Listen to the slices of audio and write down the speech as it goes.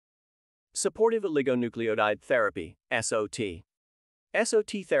Supportive Oligonucleotide Therapy, SOT.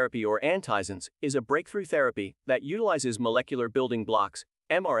 SOT therapy or Antisense is a breakthrough therapy that utilizes molecular building blocks,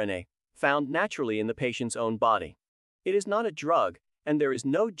 mRNA, found naturally in the patient's own body. It is not a drug, and there is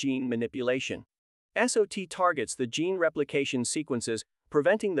no gene manipulation. SOT targets the gene replication sequences,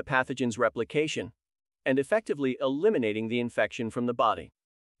 preventing the pathogen's replication, and effectively eliminating the infection from the body.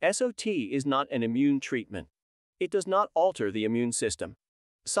 SOT is not an immune treatment. It does not alter the immune system.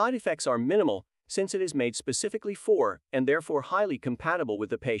 Side effects are minimal since it is made specifically for and therefore highly compatible with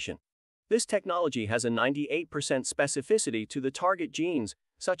the patient. This technology has a 98% specificity to the target genes,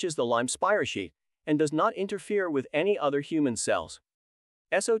 such as the Lyme spirochete, and does not interfere with any other human cells.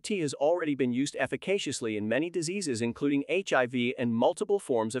 SOT has already been used efficaciously in many diseases including HIV and multiple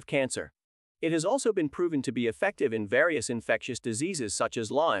forms of cancer. It has also been proven to be effective in various infectious diseases such as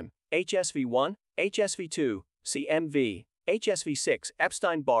Lyme, HSV1, HSV2, CMV, HSV6,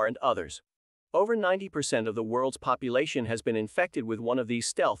 Epstein-Barr, and others. Over 90% of the world's population has been infected with one of these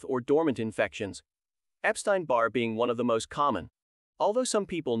stealth or dormant infections, Epstein-Barr being one of the most common. Although some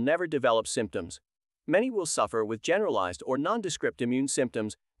people never develop symptoms, many will suffer with generalized or nondescript immune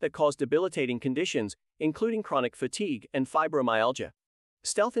symptoms that cause debilitating conditions, including chronic fatigue and fibromyalgia.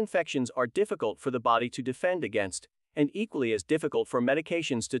 Stealth infections are difficult for the body to defend against, and equally as difficult for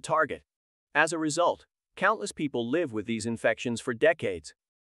medications to target. As a result, countless people live with these infections for decades.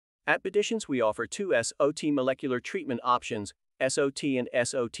 At BodyScience, we offer two SOT molecular treatment options, SOT and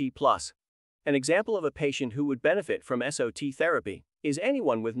SOT+. An example of a patient who would benefit from SOT therapy is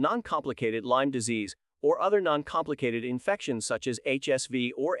anyone with non-complicated Lyme disease or other non-complicated infections such as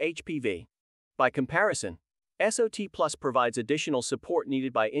HSV or HPV. By comparison, SOT Plus provides additional support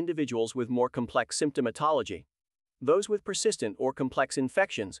needed by individuals with more complex symptomatology, those with persistent or complex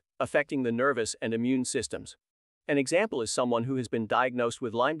infections affecting the nervous and immune systems. An example is someone who has been diagnosed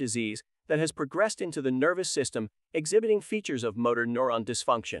with Lyme disease that has progressed into the nervous system, exhibiting features of motor neuron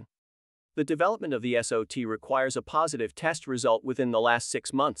dysfunction. The development of the SOT requires a positive test result within the last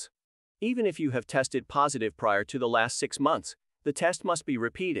 6 months. Even if you have tested positive prior to the last 6 months, the test must be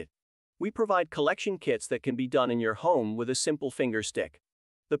repeated. We provide collection kits that can be done in your home with a simple finger stick.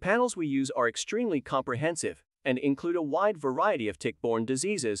 The panels we use are extremely comprehensive and include a wide variety of tick-borne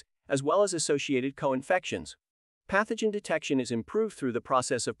diseases as well as associated co-infections. Pathogen detection is improved through the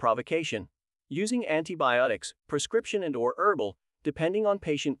process of provocation, using antibiotics, prescription and/or herbal, depending on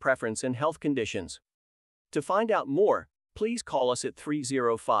patient preference and health conditions. To find out more, please call us at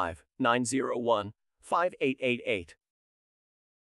 305-901-5888.